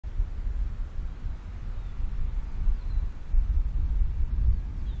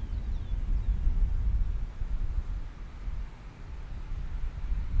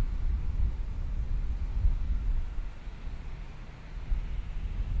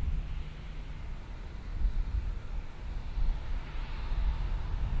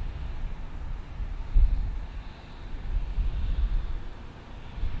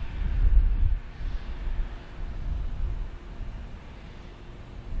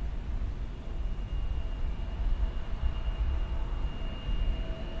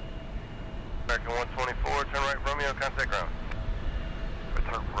American 124, turn right Romeo, contact ground.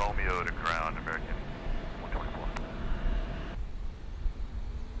 Return Romeo to ground, American 124.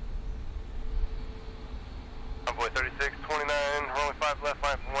 Convoy 3629, rolling 5 left,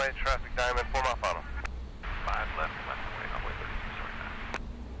 line from way, traffic diamond, 4 mile final. 5 left, left away, convoy 3629.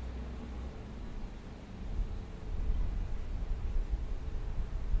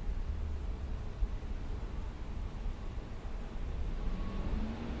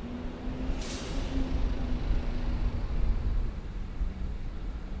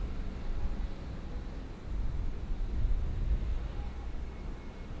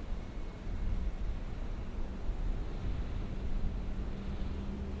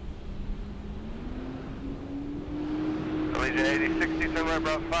 Allegiant 8060, turn right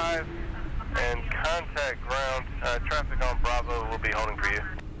Bravo 5, and contact ground. Traffic on Bravo will be holding for you.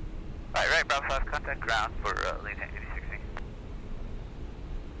 Alright, right, Bravo 5, contact ground for Allegiant 8060.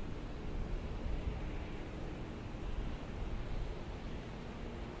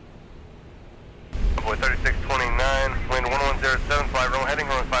 Convoy 3629, wind 1107, fly runway heading,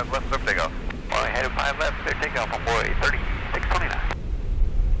 runway 5 left, clear takeoff. Runway heading 5 left, clear takeoff on boy 3629.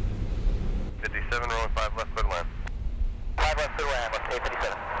 57, runway 5 left, clear to land. 5 left to land, let's say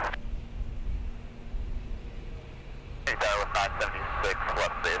 57. Hey, tower 976,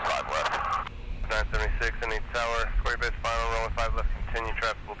 left base 5 left. 976, any tower, square base final, runway 5 left, continue,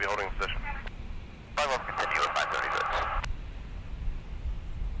 traffic will be holding position. 5 left, continue with 976.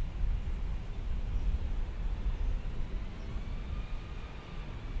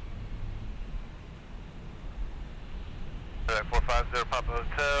 Direct 450 Papa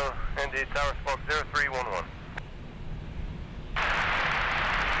Hotel, ND Tower Smoke 0311.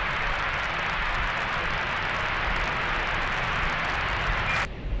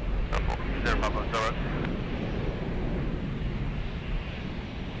 There, Papa Hotel.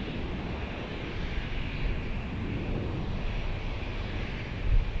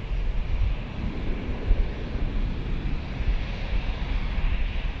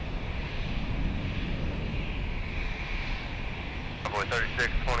 Convoy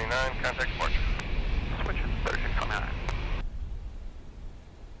 3629, contact departure. Switching 3629.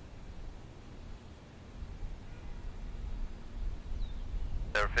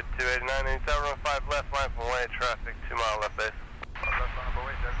 There, 5289, any tower, run 5 left, line from way, traffic, 2 mile left base. 5 left on the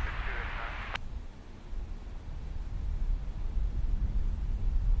way, 5289.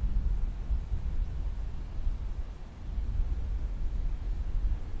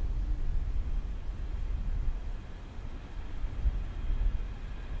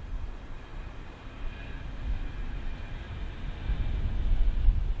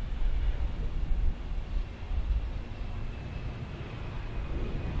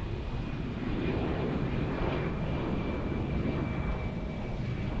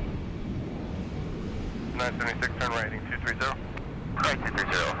 976, turn right, heading 230. Right,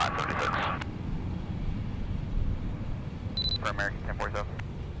 230, 976. For American 1047.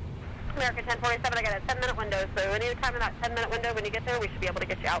 American 1047, I got a 10-minute window, so any time in that 10-minute window when you get there, we should be able to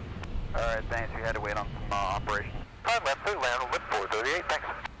get you out. Alright, thanks. We had to wait on some operations. 5 left, through land, with 438, thanks.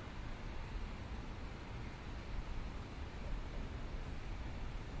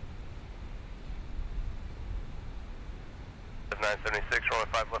 976, runway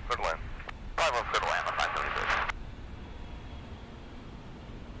 5 left, clear to land. 5 left, clear to land on 976.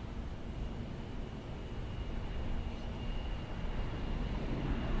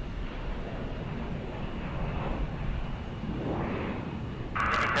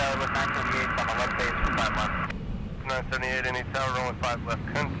 Tower with 978 on the left base for 5 left. 978, any tower, runway 5 left,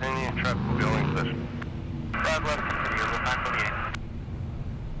 continue, traffic will be holding position. 5 left, continue with 978.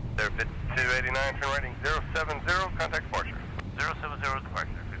 There, 5289, turn right, heading 070, contact departure. 070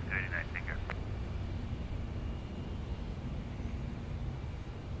 departure.